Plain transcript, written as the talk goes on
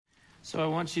So I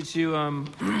want you to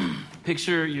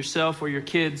picture yourself or your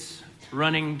kids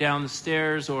running down the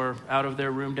stairs or out of their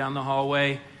room down the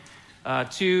hallway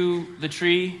to the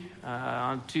tree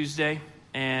on Tuesday,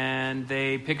 and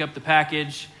they pick up the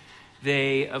package.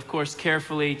 They, of course,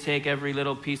 carefully take every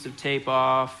little piece of tape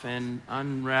off and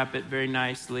unwrap it very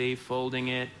nicely, folding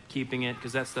it, keeping it,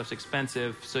 because that stuff's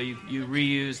expensive. So you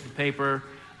reuse the paper,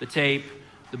 the tape,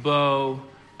 the bow.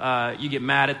 You get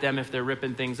mad at them if they're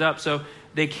ripping things up. So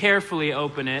they carefully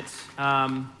open it.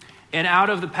 And out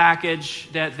of the package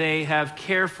that they have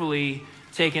carefully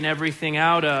taken everything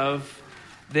out of,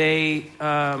 they,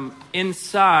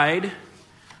 inside,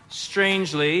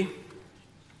 strangely,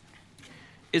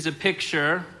 is a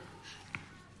picture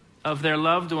of their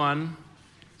loved one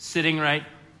sitting right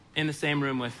in the same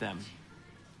room with them.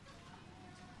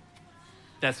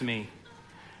 That's me.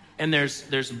 And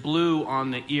there's blue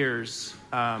on the ears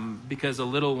because a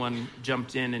little one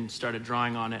jumped in and started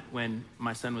drawing on it when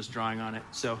my son was drawing on it.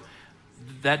 So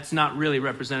that's not really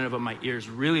representative of what my ears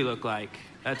really look like.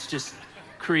 That's just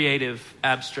creative,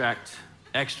 abstract,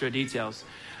 extra details.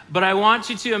 But I want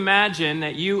you to imagine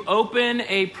that you open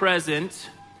a present,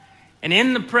 and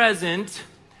in the present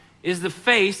is the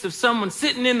face of someone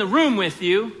sitting in the room with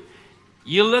you.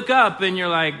 You look up and you're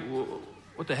like,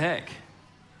 what the heck?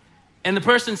 And the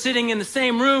person sitting in the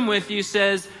same room with you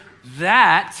says,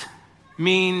 that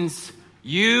means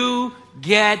you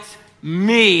get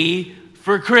me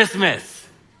for Christmas.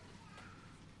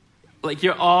 Like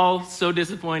you're all so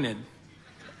disappointed.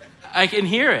 I can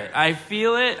hear it. I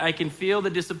feel it. I can feel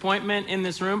the disappointment in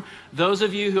this room. Those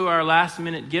of you who are last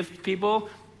minute gift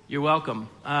people, you're welcome.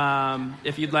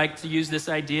 If you'd like to use this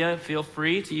idea, feel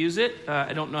free to use it.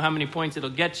 I don't know how many points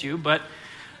it'll get you, but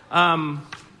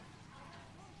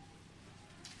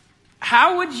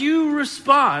how would you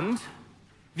respond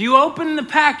if you opened the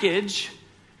package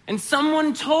and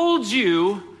someone told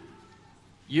you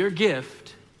your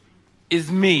gift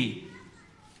is me?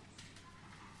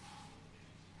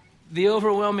 The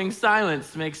overwhelming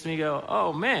silence makes me go,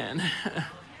 oh man,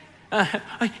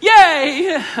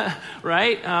 yay,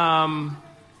 right?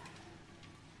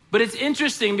 But it's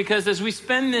interesting because as we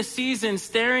spend this season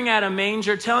staring at a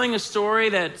manger, telling a story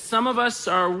that some of us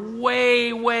are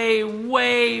way, way,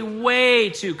 way,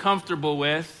 way too comfortable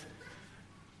with,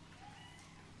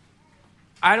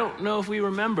 I don't know if we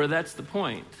remember that's the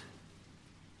point.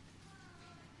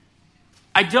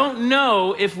 I don't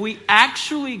know if we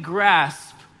actually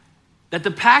grasp that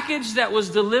the package that was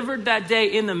delivered that day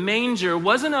in the manger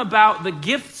wasn't about the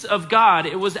gifts of God,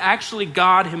 it was actually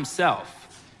God himself.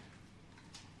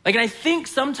 And I think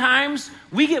sometimes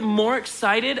we get more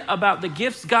excited about the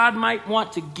gifts God might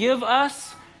want to give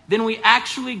us than we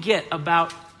actually get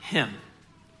about him.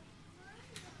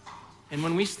 And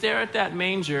when we stare at that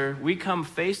manger, we come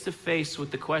face to face with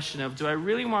the question of, do I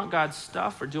really want God's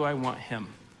stuff or do I want him?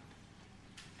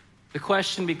 The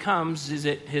question becomes, is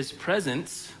it his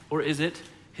presence or is it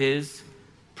his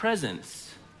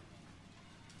presence?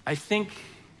 I think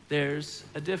there's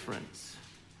a difference.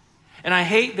 And I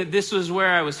hate that this was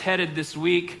where I was headed this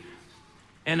week.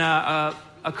 And a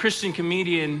Christian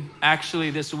comedian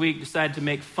actually this week decided to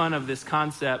make fun of this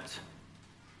concept.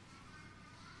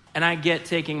 And I get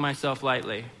taking myself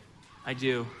lightly. I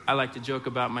do. I like to joke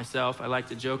about myself. I like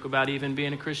to joke about even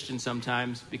being a Christian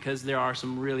sometimes because there are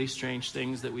some really strange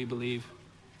things that we believe.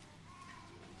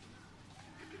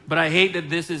 But I hate that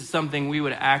this is something we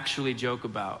would actually joke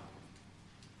about.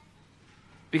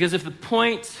 Because if the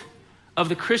point of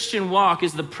the Christian walk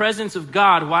is the presence of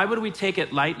God, why would we take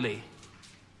it lightly?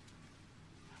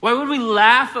 Why would we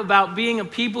laugh about being a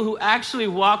people who actually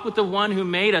walk with the one who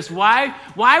made us? Why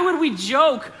would we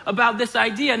joke about this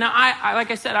idea? Now, I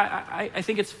like I said, I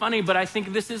think it's funny, but I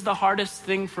think this is the hardest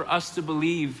thing for us to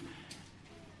believe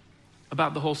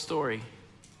about the whole story,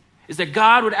 is that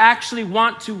God would actually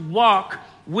want to walk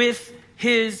with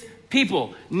his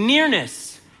people.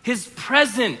 Nearness, his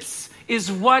presence is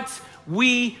what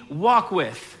we walk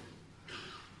with.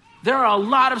 There are a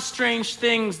lot of strange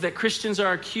things that Christians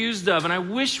are accused of, and I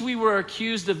wish we were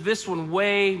accused of this one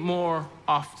way more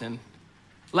often.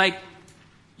 Like,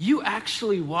 you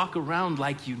actually walk around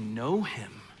like you know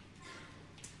him.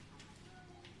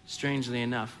 Strangely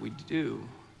enough, we do.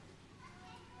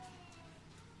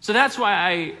 So that's why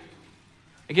I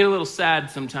get a little sad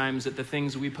sometimes at the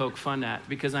things we poke fun at,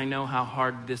 because I know how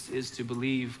hard this is to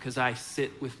believe, because I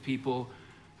sit with people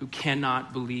who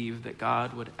cannot believe that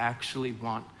God would actually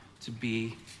want to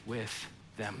be with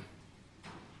them.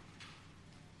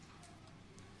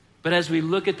 But as we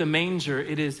look at the manger,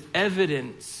 it is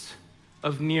evidence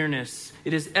of nearness.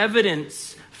 It is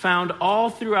evidence found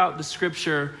all throughout the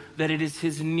scripture that it is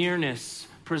his nearness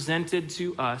presented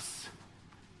to us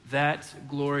that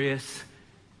glorious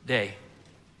day.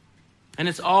 And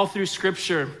it's all through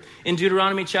Scripture. In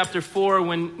Deuteronomy chapter 4,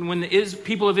 when the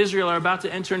people of Israel are about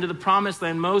to enter into the promised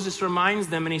land, Moses reminds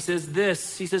them, and he says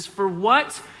this. He says, "For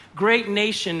what great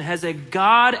nation has a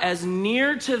God as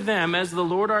near to them as the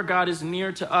Lord our God is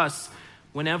near to us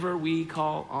whenever we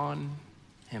call on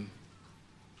him?"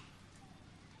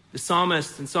 The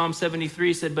psalmist in Psalm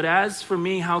 73 said, "But as for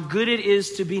me, how good it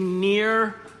is to be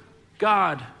near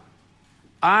God.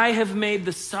 I have made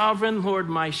the sovereign Lord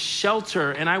my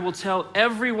shelter, and I will tell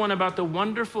everyone about the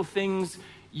wonderful things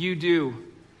you do."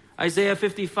 Isaiah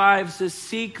 55 says,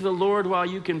 "Seek the Lord while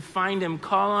you can find him.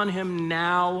 Call on him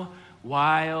now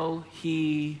while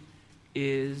he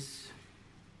is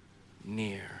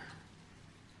near."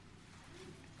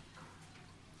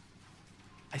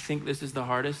 I think this is the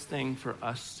hardest thing for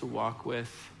us to walk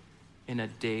with in a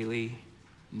daily,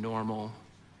 normal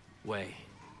way,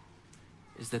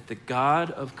 is that the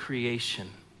God of creation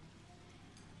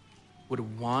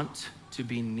would want to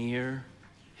be near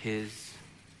his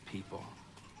people.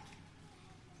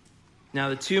 Now,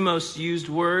 the two most used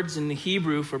words in the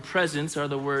Hebrew for presence are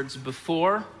the words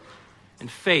before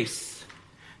and face.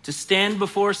 To stand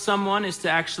before someone is to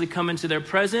actually come into their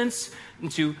presence,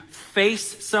 and to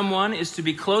face someone is to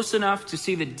be close enough to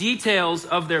see the details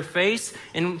of their face.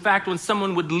 And in fact, when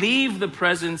someone would leave the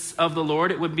presence of the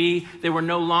Lord, it would be they were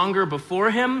no longer before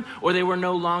him, or they were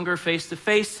no longer face to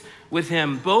face with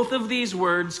him. Both of these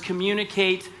words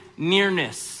communicate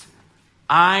nearness.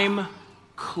 I'm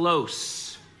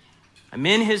close. I'm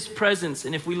in his presence.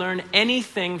 And if we learn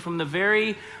anything from the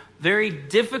very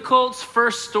difficult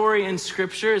first story in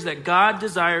Scripture, is that God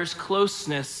desires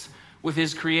closeness with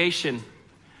his creation.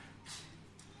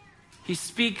 He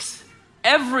speaks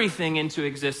everything into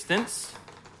existence,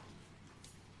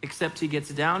 except he gets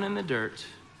down in the dirt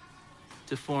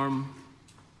to form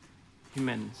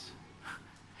humans.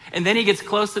 And then he gets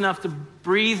close enough to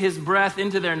breathe his breath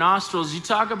into their nostrils. You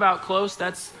talk about close,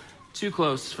 that's too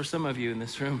close for some of you in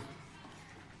this room.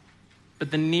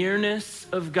 But the nearness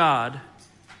of God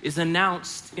is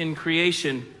announced in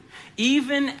creation.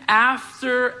 Even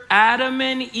after Adam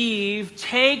and Eve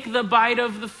take the bite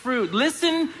of the fruit,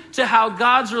 listen to how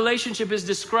God's relationship is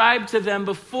described to them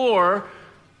before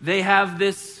they have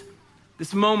this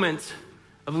moment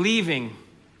of leaving.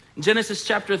 In Genesis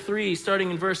chapter 3, starting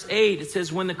in verse 8, it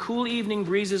says, "When the cool evening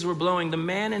breezes were blowing, the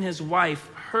man and his wife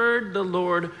heard the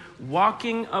Lord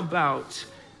walking about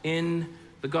in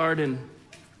the garden."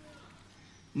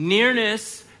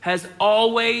 Nearness has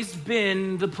always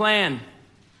been the plan.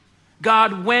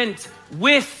 God went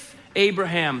with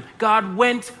Abraham. God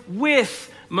went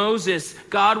with Moses.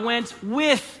 God went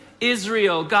with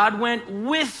Israel. God went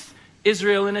with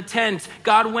Israel in a tent.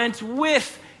 God went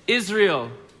with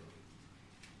Israel.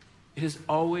 It has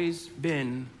always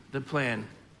been the plan.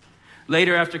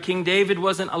 Later, after King David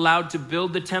wasn't allowed to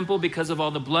build the temple because of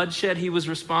all the bloodshed he was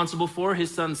responsible for,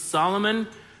 his son Solomon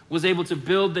was able to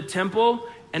build the temple,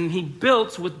 and he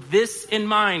built with this in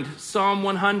mind. Psalm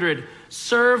 100,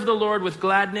 "Serve the Lord with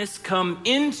gladness, come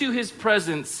into his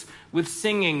presence with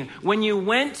singing." When you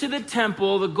went to the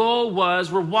temple, the goal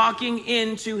was, we're walking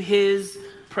into his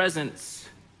presence.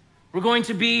 We're going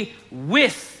to be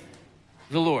with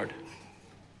the Lord.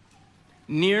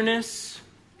 Nearness,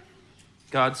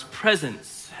 God's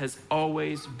presence, has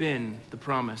always been the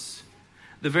promise.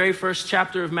 The very first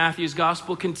chapter of Matthew's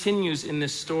gospel continues in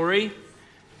this story.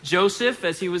 Joseph,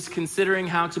 as he was considering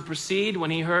how to proceed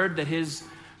when he heard that his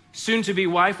soon-to-be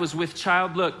wife was with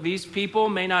child, look, these people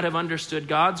may not have understood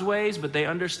God's ways, but they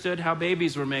understood how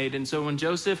babies were made. And so when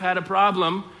Joseph had a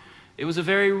problem, it was a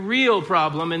very real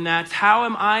problem, in that, how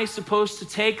am I supposed to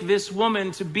take this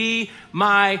woman to be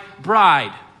my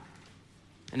bride?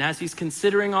 And as he's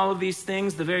considering all of these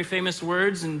things, the very famous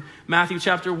words in Matthew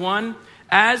chapter 1,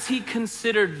 "As he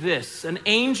considered this, an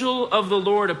angel of the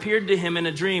Lord appeared to him in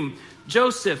a dream.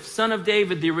 'Joseph, son of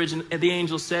David,' the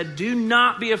angel said, 'do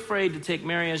not be afraid to take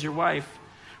Mary as your wife,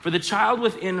 for the child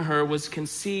within her was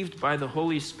conceived by the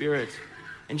Holy Spirit,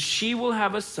 and she will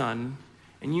have a son,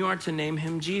 and you are to name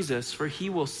him Jesus, for he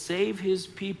will save his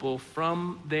people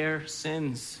from their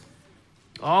sins.'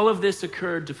 All of this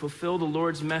occurred to fulfill the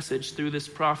Lord's message through this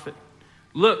prophet.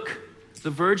 'Look,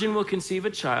 the virgin will conceive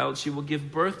a child, she will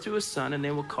give birth to a son, and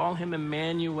they will call him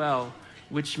Emmanuel,'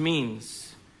 which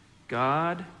means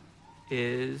God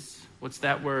is," what's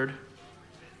that word?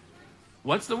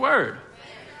 What's the word?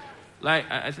 Like,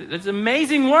 it's an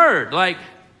amazing word. Like,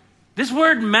 this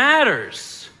word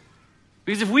matters.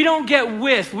 Because if we don't get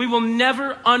with, we will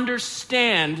never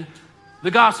understand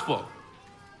the gospel.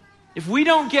 If we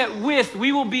don't get with,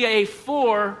 we will be a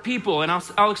for people. And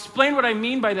I'll explain what I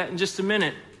mean by that in just a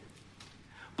minute.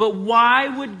 But why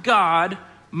would God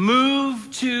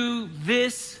move to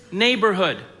this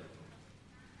neighborhood?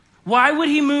 Why would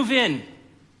he move in?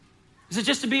 Is it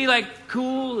just to be like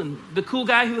cool and the cool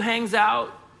guy who hangs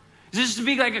out? Is it just to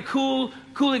be like a cool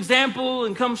example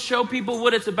and come show people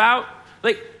what it's about?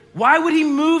 Like, why would he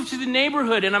move to the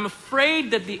neighborhood? And I'm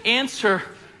afraid that the answer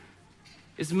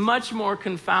is much more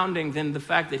confounding than the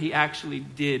fact that he actually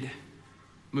did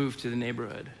move to the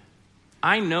neighborhood.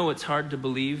 I know it's hard to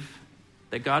believe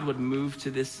that God would move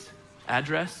to this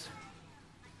address.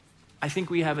 I think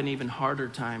we have an even harder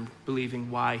time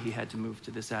believing why he had to move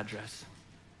to this address.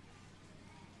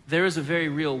 There is a very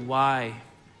real why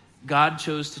God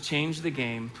chose to change the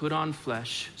game, put on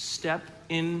flesh, step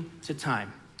into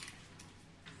time.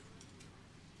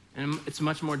 And it's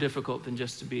much more difficult than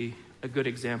just to be a good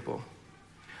example.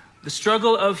 The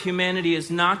struggle of humanity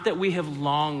is not that we have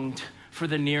longed for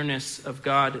the nearness of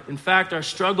God. In fact, our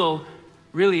struggle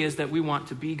really is that we want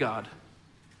to be God.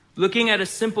 Looking at a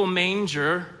simple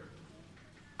manger,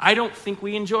 I don't think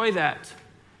we enjoy that.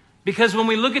 Because when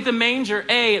we look at the manger,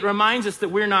 it reminds us that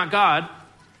we're not God.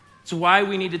 It's why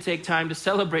we need to take time to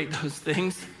celebrate those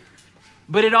things.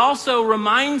 But it also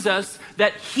reminds us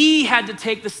that he had to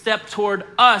take the step toward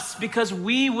us because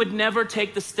we would never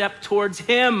take the step towards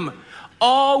him.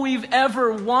 All we've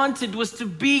ever wanted was to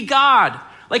be God.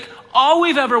 Like, all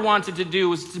we've ever wanted to do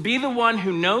was to be the one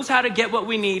who knows how to get what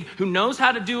we need, who knows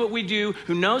how to do what we do,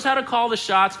 who knows how to call the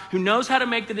shots, who knows how to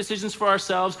make the decisions for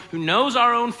ourselves, who knows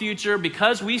our own future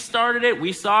because we started it,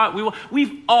 we saw it,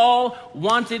 we've all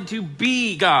wanted to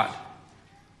be God.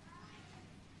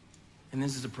 And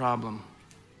this is a problem.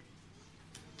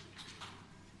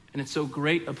 And it's so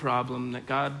great a problem that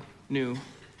God knew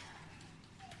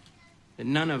that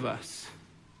none of us,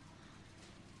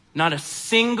 not a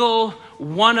single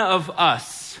one of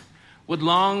us, would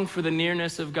long for the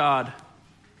nearness of God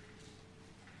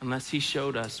unless he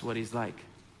showed us what he's like.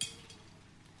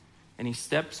 And he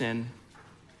steps in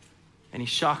and he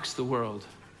shocks the world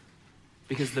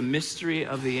because the mystery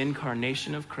of the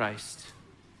incarnation of Christ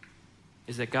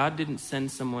is that God didn't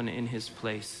send someone in his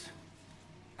place.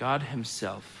 God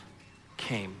himself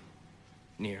came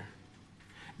near.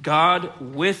 God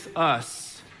with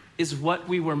us is what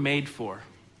we were made for.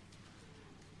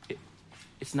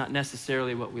 It's not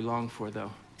necessarily what we long for,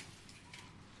 though,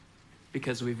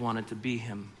 because we've wanted to be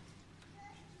him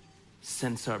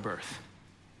since our birth.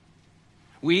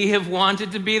 We have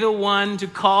wanted to be the one to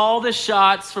call the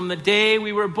shots from the day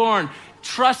we were born.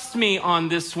 Trust me on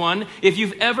this one. If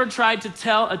you've ever tried to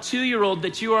tell a 2-year-old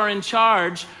that you are in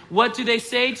charge, what do they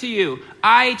say to you?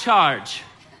 I charge.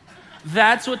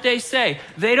 That's what they say.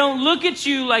 They don't look at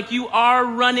you like you are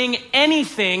running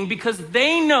anything because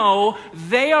they know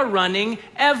they are running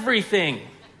everything.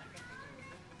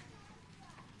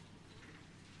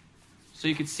 So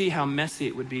you could see how messy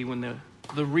it would be when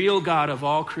the real God of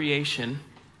all creation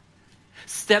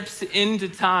steps into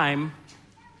time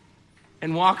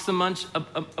and walks amongst a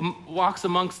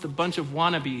bunch of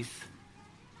wannabes.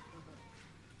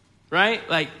 Right?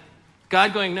 Like,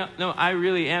 God going, no, I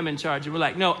really am in charge. And we're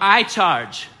like, no, I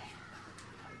charge.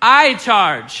 I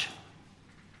charge.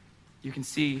 You can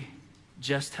see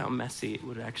just how messy it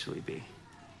would actually be.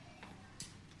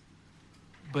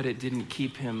 But it didn't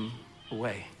keep him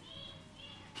away.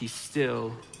 He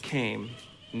still came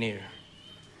near.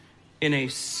 In a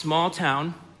small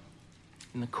town,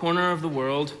 in the corner of the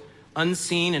world,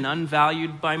 unseen and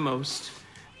unvalued by most,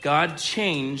 God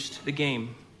changed the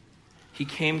game. He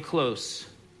came close.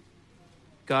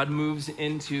 God moves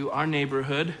into our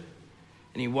neighborhood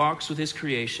and he walks with his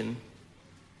creation.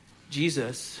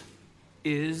 Jesus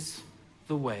is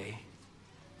the way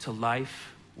to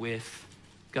life with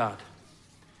God.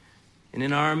 And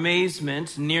in our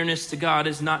amazement, nearness to God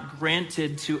is not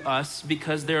granted to us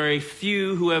because there are a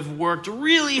few who have worked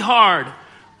really hard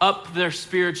up their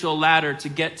spiritual ladder to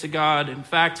get to God. In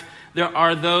fact, there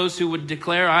are those who would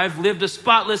declare, I've lived a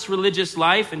spotless religious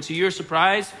life, and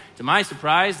to my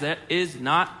surprise, that is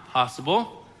not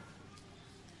possible.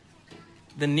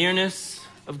 The nearness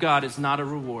of God is not a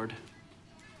reward.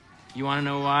 You want to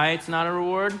know why it's not a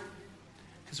reward?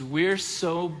 Because we're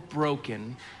so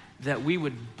broken that we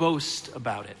would boast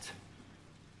about it.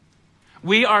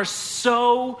 We are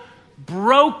so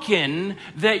broken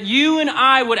that you and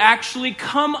I would actually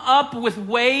come up with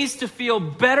ways to feel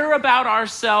better about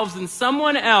ourselves than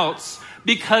someone else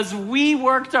because we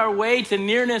worked our way to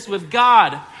nearness with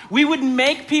God. We would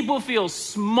make people feel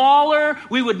smaller.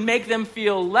 We would make them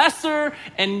feel lesser.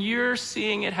 And you're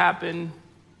seeing it happen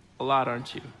a lot,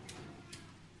 aren't you?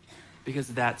 because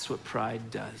that's what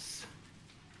pride does.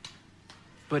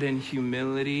 But in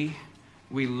humility,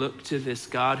 we look to this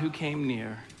God who came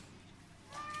near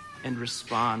and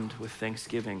respond with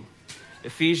thanksgiving.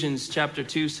 Ephesians chapter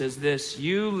 2 says this,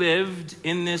 "You lived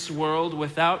in this world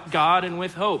without God and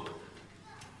with hope.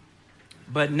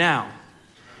 But now,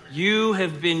 you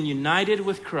have been united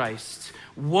with Christ.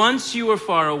 Once you were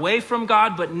far away from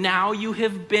God, but now you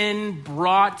have been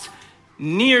brought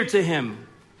near to him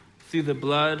through the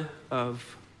blood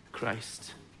of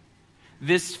Christ."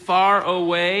 This far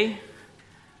away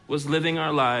was living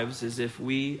our lives as if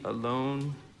we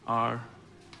alone are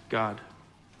God.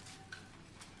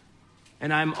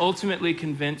 And I'm ultimately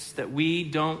convinced that we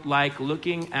don't like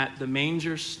looking at the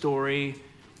manger story.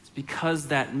 It's because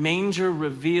that manger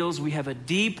reveals we have a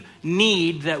deep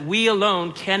need that we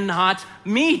alone cannot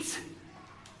meet.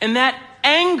 And that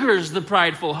angers the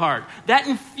prideful heart. That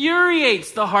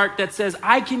infuriates the heart that says,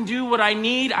 I can do what I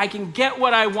need. I can get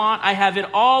what I want. I have it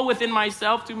all within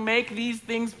myself to make these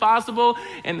things possible.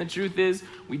 And the truth is,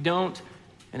 we don't,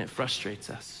 and it frustrates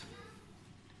us.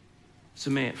 So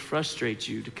may it frustrate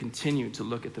you to continue to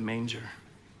look at the manger.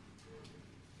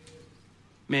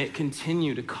 May it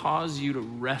continue to cause you to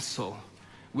wrestle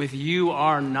with you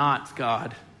are not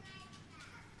God.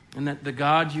 And that the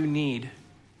God you need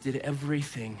did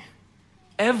everything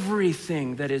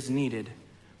that is needed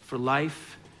for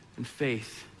life and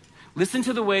faith. Listen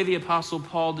to the way the Apostle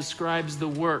Paul describes the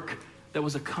work that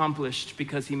was accomplished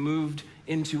because he moved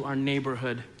into our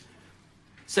neighborhood.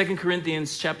 2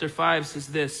 Corinthians chapter 5 says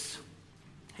this,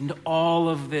 "And all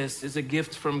of this is a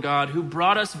gift from God who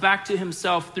brought us back to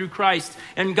himself through Christ.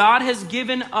 And God has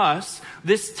given us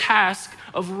this task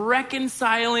of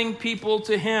reconciling people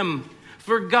to him.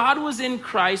 For God was in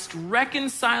Christ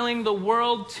reconciling the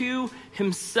world to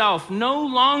himself, no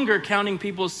longer counting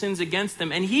people's sins against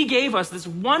them. And he gave us this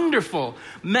wonderful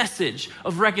message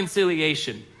of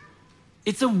reconciliation."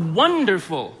 It's a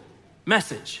wonderful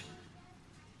message.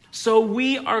 So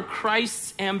we are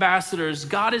Christ's ambassadors.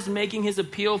 God is making his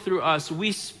appeal through us.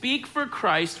 We speak for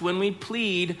Christ when we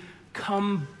plead,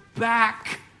 come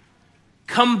back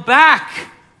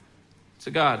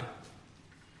to God.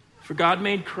 For God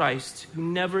made Christ, who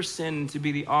never sinned, to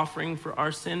be the offering for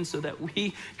our sins so that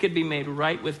we could be made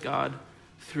right with God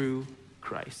through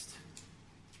Christ.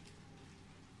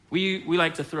 We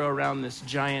like to throw around this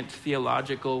giant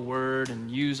theological word and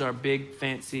use our big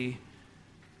fancy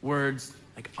words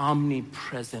like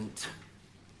omnipresent.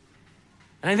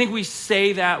 And I think we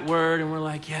say that word and we're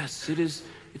like, yes, it is.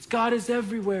 It's God is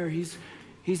everywhere. He's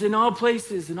in all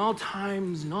places, in all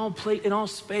times, in all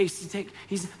space.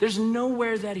 There's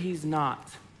nowhere that he's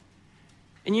not.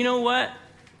 And you know what?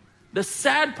 The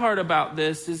sad part about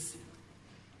this is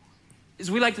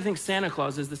we like to think Santa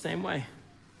Claus is the same way.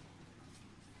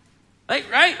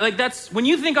 Right? Like that's, when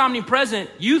you think omnipresent,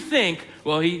 you think,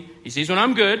 well, he sees when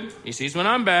I'm good, he sees when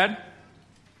I'm bad,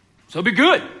 so be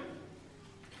good.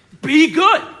 Be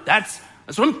good. That's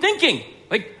what I'm thinking.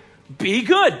 Like, be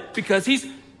good, because he's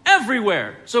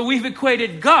everywhere. So we've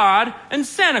equated God and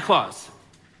Santa Claus.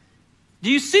 Do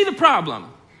you see the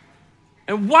problem?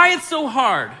 And why it's so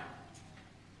hard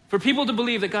for people to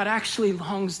believe that God actually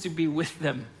longs to be with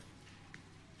them?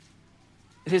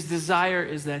 That his desire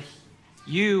is that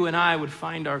you and I would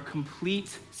find our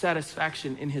complete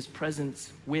satisfaction in his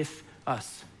presence with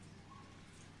us.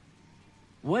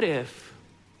 What if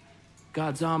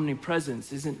God's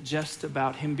omnipresence isn't just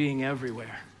about him being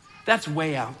everywhere? That's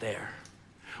way out there.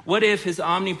 What if his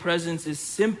omnipresence is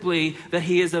simply that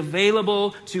he is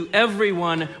available to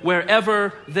everyone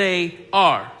wherever they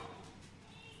are?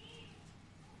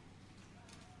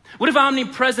 What if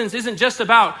omnipresence isn't just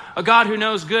about a God who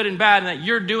knows good and bad and that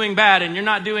you're doing bad and you're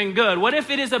not doing good? What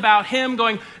if it is about him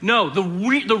going, no, the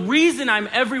reason I'm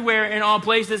everywhere in all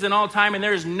places and all time and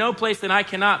there is no place that I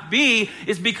cannot be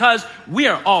is because we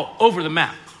are all over the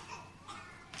map?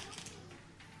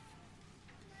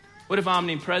 What if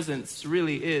omnipresence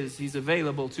really is he's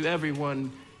available to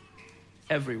everyone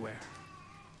everywhere?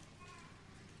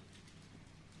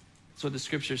 That's what the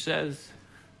scripture says.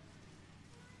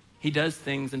 He does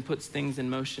things and puts things in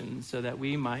motion so that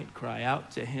we might cry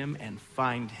out to him and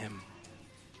find him.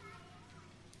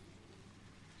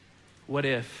 What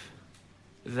if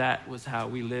that was how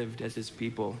we lived as his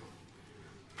people?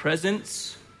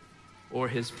 Presence or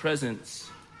his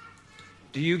presence?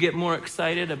 Do you get more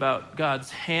excited about God's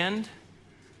hand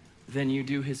than you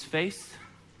do his face?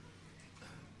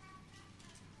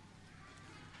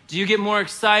 Do you get more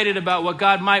excited about what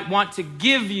God might want to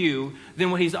give you than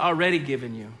what he's already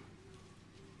given you?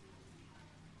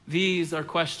 These are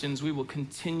questions we will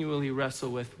continually wrestle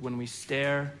with when we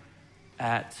stare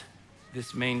at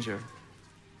this manger.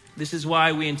 This is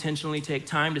why we intentionally take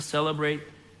time to celebrate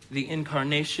the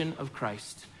incarnation of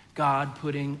Christ, God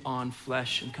putting on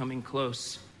flesh and coming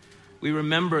close. We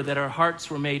remember that our hearts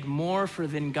were made more for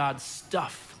than God's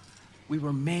stuff. We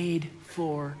were made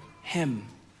for him.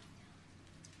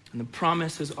 And the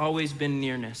promise has always been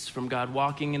nearness, from God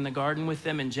walking in the garden with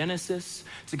them in Genesis,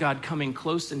 to God coming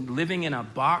close and living in a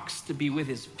box to be with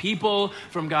his people,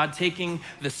 from God taking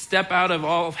the step out of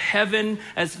all of heaven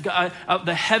as God,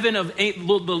 the heaven of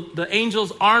the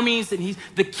angels' armies, and he's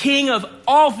the king of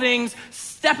all things,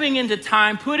 stepping into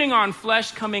time, putting on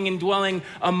flesh, coming and dwelling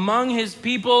among his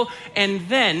people, and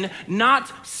then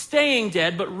not staying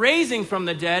dead, but raising from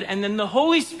the dead, and then the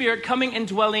Holy Spirit coming and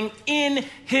dwelling in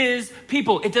his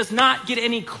people. It does not get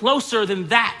any closer than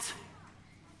that.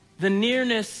 The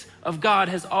nearness of God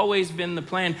has always been the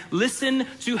plan. Listen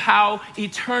to how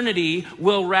eternity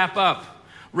will wrap up.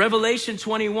 Revelation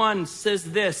 21 says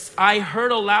this, I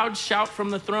heard a loud shout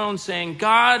from the throne saying,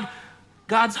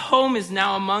 God's home is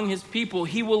now among his people.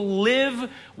 He will live,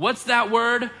 what's that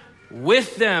word?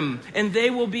 With them, and they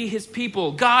will be his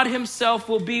people. God himself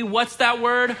will be, what's that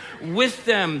word? With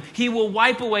them. He will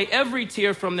wipe away every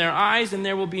tear from their eyes, and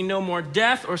there will be no more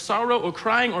death or sorrow or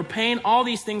crying or pain. All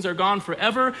these things are gone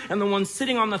forever. And the one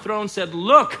sitting on the throne said,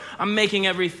 look, I'm making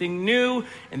everything new.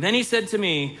 And then he said to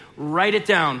me, write it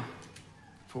down,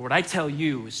 for what I tell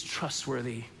you is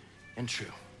trustworthy and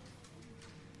true.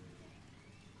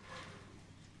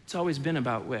 It's always been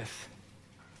about with.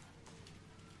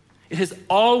 It has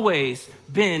always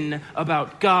been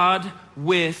about God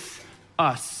with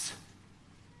us.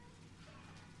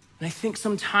 And I think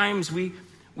sometimes we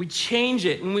change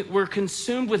it and we're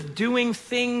consumed with doing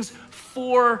things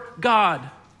for God.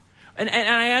 And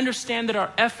I understand that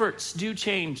our efforts do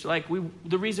change. Like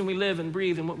the reason we live and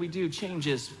breathe and what we do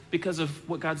changes because of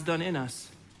what God's done in us.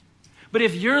 But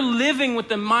if you're living with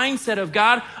the mindset of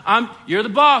God, you're the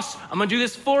boss, I'm going to do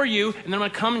this for you, and then I'm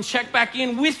going to come and check back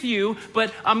in with you,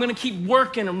 but I'm going to keep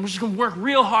working. I'm just going to work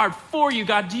real hard for you,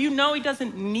 God. Do you know he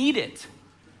doesn't need it?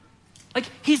 Like,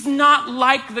 he's not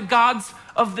like the gods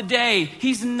of the day.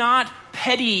 He's not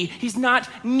petty. He's not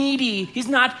needy. He's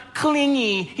not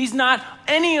clingy. He's not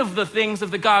any of the things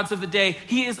of the gods of the day.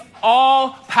 He is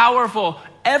all powerful.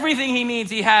 Everything he needs,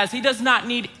 he has. He does not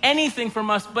need anything from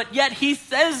us, but yet he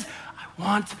says, I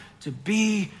want to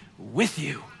be with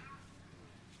you.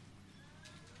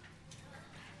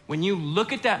 When you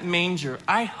look at that manger,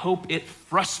 I hope it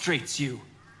frustrates you.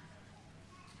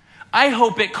 I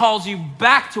hope it calls you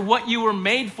back to what you were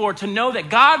made for, to know that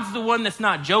God's the one that's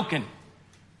not joking.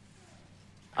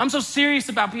 I'm so serious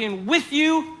about being with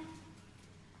you.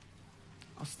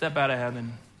 I'll step out of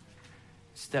heaven,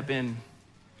 step in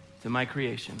to my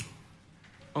creation,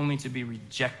 only to be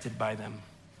rejected by them,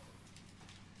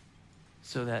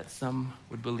 so that some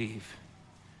would believe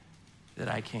that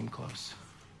I came close.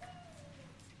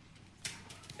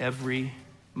 Every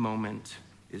moment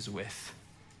is with.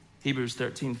 Hebrews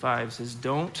 13:5 says,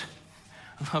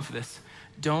 I love this,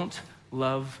 don't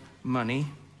love money.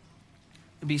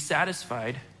 Be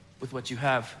satisfied with what you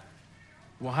have.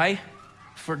 Why?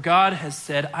 For God has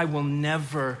said, I will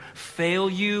never fail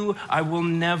you. I will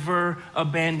never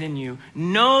abandon you.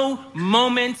 No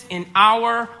moment in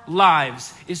our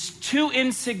lives is too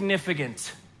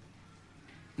insignificant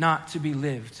not to be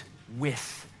lived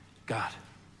with God.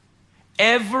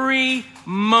 Every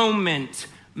moment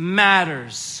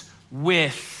matters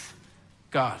with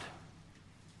God.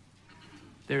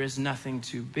 There is nothing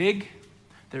too big.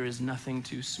 There is nothing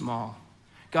too small.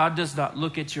 God does not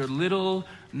look at your little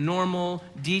normal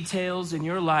details in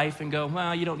your life and go,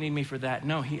 well, you don't need me for that.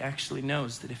 No, he actually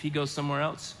knows that if he goes somewhere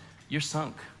else, you're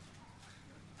sunk.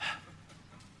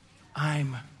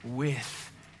 I'm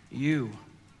with you.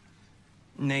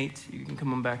 Nate, you can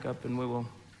come on back up and we will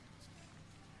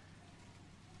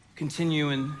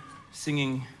continue in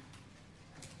singing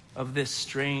of this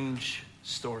strange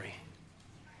story.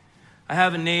 I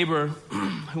have a neighbor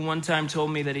who one time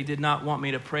told me that he did not want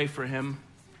me to pray for him.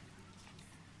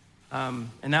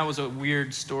 And that was a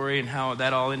weird story and how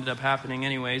that all ended up happening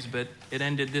anyways, but it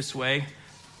ended this way.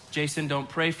 Jason, don't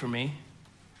pray for me,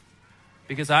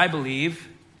 because I believe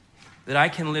that I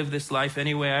can live this life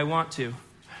any way I want to.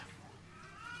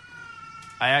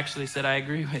 I actually said, I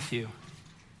agree with you.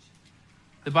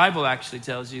 The Bible actually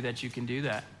tells you that you can do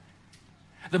that.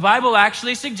 The Bible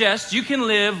actually suggests you can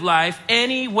live life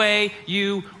any way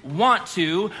you want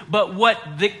to, but what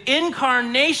the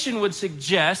incarnation would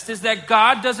suggest is that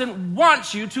God doesn't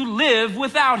want you to live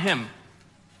without him.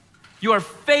 You are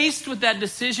faced with that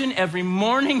decision every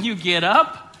morning you get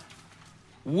up,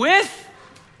 with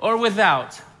or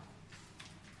without.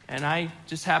 And I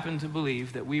just happen to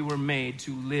believe that we were made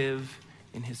to live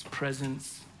in his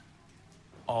presence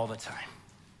all the time.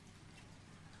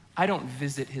 I don't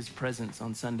visit his presence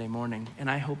on Sunday morning, and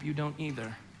I hope you don't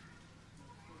either.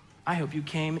 I hope you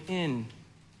came in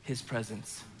his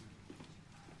presence.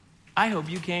 I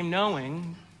hope you came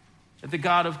knowing that the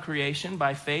God of creation,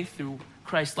 by faith through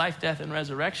Christ's life, death, and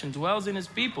resurrection, dwells in his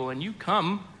people, and you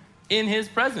come in his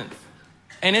presence.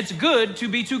 And it's good to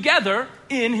be together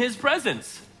in his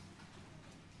presence,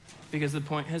 because the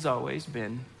point has always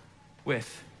been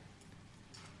with.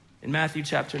 In Matthew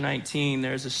chapter 19,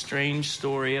 there's a strange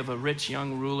story of a rich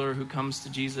young ruler who comes to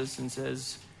Jesus and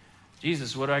says,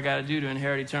 Jesus, what do I got to do to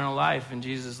inherit eternal life? And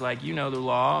Jesus is like, you know the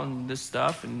law and this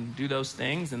stuff and do those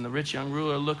things. And the rich young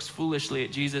ruler looks foolishly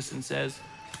at Jesus and says,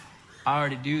 I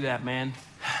already do that, man.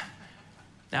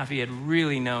 Now, if he had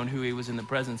really known who he was in the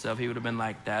presence of, he would have been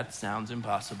like, that sounds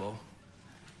impossible.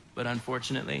 But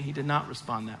unfortunately, he did not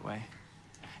respond that way.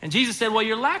 And Jesus said, well,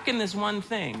 you're lacking this one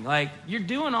thing. Like, you're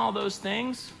doing all those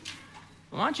things.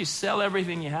 Why don't you sell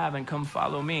everything you have and come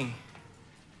follow me?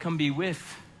 Come be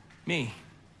with me.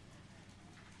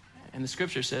 And the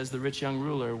scripture says the rich young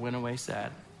ruler went away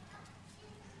sad.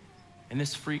 And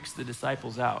this freaks the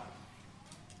disciples out.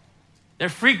 They're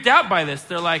freaked out by this.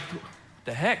 They're like,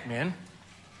 the heck, man?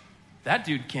 That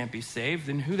dude can't be saved.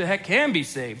 Then who the heck can be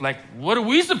saved? Like, what are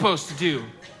we supposed to do?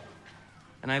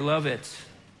 And I love it.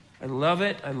 I love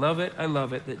it, I love it, I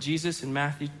love it that Jesus in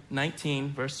Matthew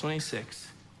 19, verse 26,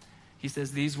 he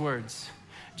says these words.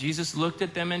 Jesus looked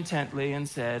at them intently and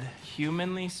said,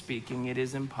 humanly speaking, it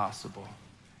is impossible.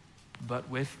 But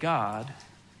with God,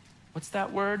 what's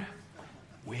that word?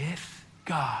 With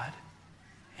God,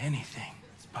 anything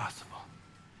is possible.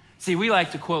 See, we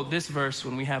like to quote this verse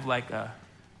when we have like a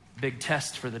big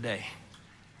test for the day.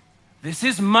 This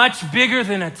is much bigger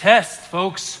than a test,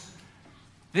 folks.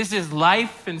 This is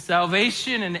life and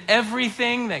salvation and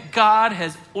everything that God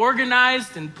has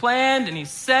organized and planned, and he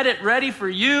set it ready for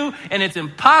you, and it's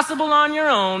impossible on your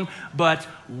own, but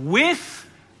with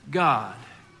God,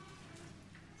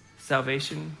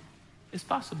 salvation is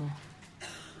possible.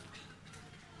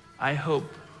 I hope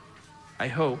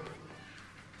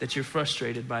that you're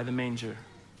frustrated by the manger.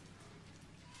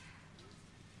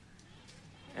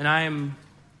 And I'm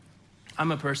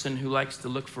a person who likes to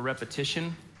look for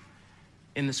repetition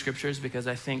in the scriptures, because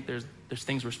I think there's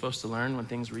things we're supposed to learn when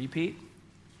things repeat.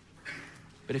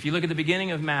 But if you look at the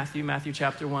beginning of Matthew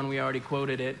chapter 1, we already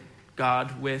quoted it,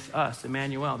 God with us,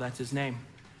 Emmanuel, that's his name.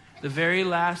 The very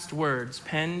last words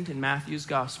penned in Matthew's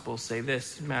gospel say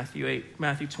this, Matthew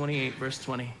 28, verse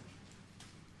 20.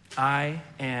 I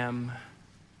am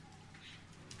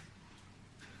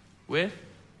with,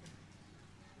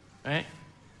 right?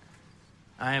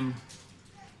 I am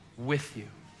with you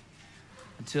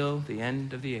until the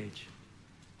end of the age.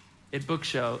 It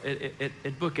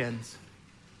bookends.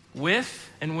 With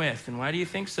and with. And why do you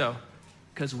think so?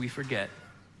 Because we forget.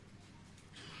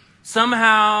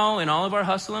 Somehow, in all of our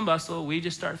hustle and bustle, we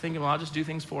just start thinking, well, I'll just do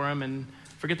things for him and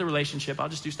forget the relationship. I'll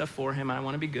just do stuff for him. I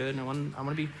want to be good, and I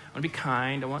want to be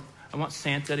kind. I want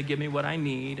Santa to give me what I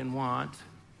need and want.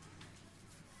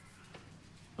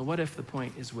 But what if the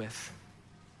point is with?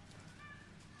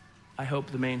 I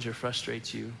hope the manger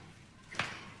frustrates you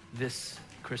this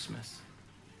Christmas.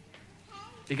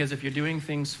 Because if you're doing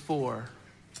things for,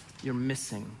 you're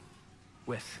missing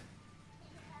with.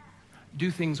 Do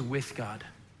things with God.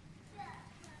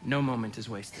 No moment is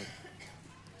wasted.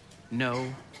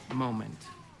 No moment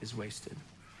is wasted.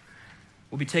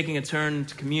 We'll be taking a turn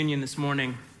to communion this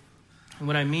morning. And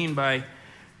what I mean by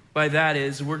that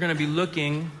is we're going to be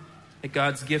looking at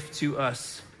God's gift to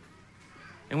us.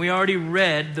 And we already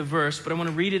read the verse, but I want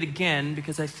to read it again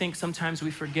because I think sometimes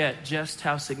we forget just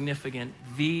how significant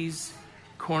these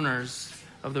corners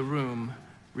of the room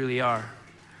really are.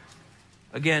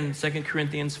 Again, 2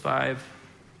 Corinthians 5.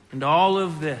 And all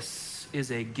of this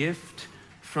is a gift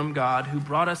from God who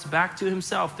brought us back to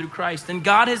himself through Christ. And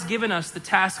God has given us the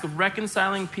task of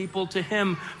reconciling people to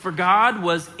him. For God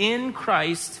was in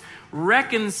Christ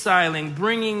reconciling,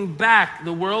 bringing back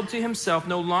the world to himself,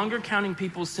 no longer counting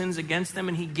people's sins against them.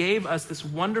 And he gave us this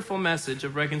wonderful message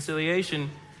of reconciliation.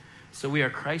 So we are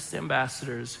Christ's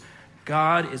ambassadors.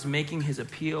 God is making his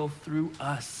appeal through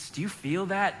us. Do you feel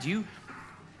that? Do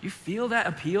you feel that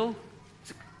appeal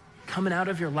coming out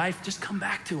of your life? Just come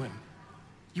back to him.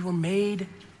 You were made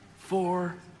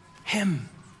for him.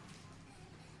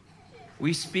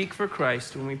 We speak for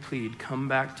Christ when we plead, come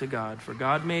back to God. For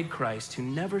God made Christ, who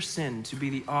never sinned, to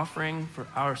be the offering for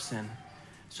our sin,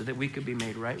 so that we could be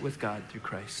made right with God through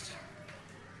Christ.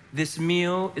 This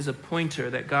meal is a pointer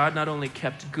that God not only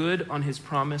kept good on his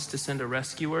promise to send a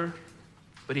rescuer,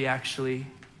 but he actually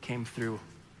came through.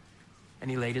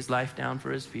 And he laid his life down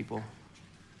for his people.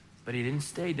 But he didn't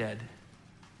stay dead.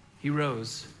 He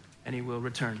rose, and he will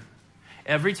return.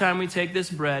 Every time we take this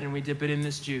bread and we dip it in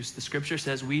this juice, the scripture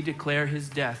says we declare his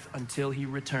death until he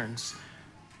returns.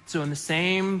 So in the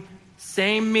same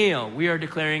meal, we are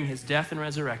declaring his death and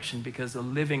resurrection because a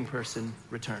living person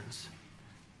returns.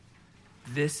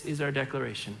 This is our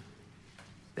declaration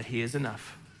that he is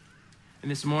enough. And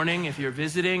this morning, if you're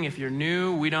visiting, if you're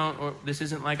new, this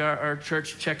isn't like our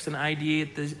church checks an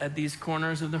ID at these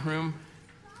corners of the room.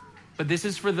 But this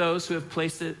is for those who have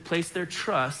placed their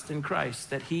trust in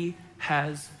Christ, that he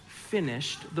has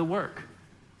finished the work.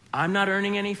 I'm not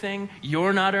earning anything.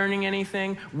 You're not earning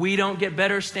anything. We don't get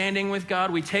better standing with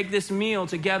God. We take this meal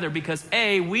together because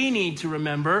A, we need to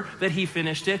remember that he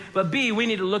finished it. But B, we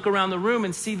need to look around the room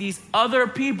and see these other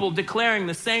people declaring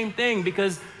the same thing,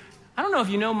 because I don't know if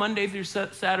you know, Monday through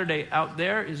Saturday out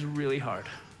there is really hard.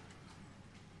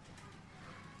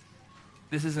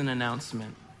 This is an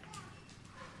announcement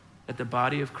that the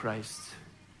body of Christ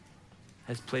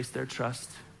has placed their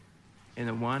trust in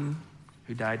the one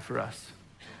who died for us,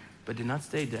 but did not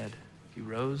stay dead. He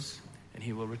rose, and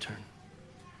he will return.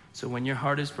 So when your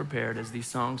heart is prepared, as these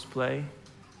songs play,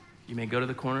 you may go to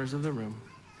the corners of the room,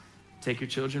 take your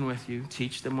children with you,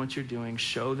 teach them what you're doing,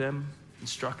 show them,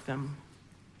 instruct them,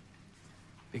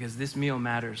 because this meal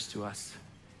matters to us.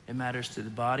 It matters to the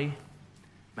body,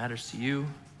 it matters to you,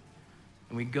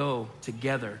 and we go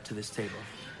together to this table.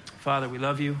 Father, we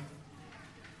love you,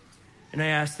 and I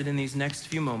ask that in these next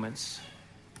few moments,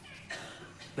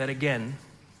 that again,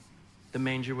 the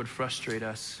manger would frustrate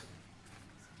us.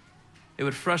 It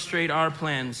would frustrate our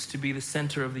plans to be the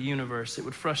center of the universe. It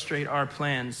would frustrate our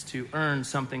plans to earn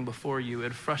something before you. It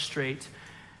would frustrate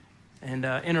and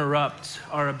interrupt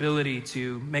our ability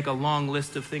to make a long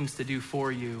list of things to do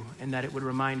for you, and that it would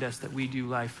remind us that we do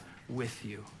life with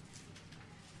you.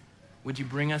 Would you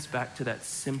bring us back to that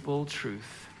simple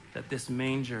truth that this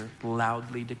manger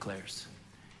loudly declares?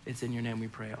 It's in your name we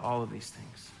pray all of these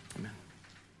things. Amen.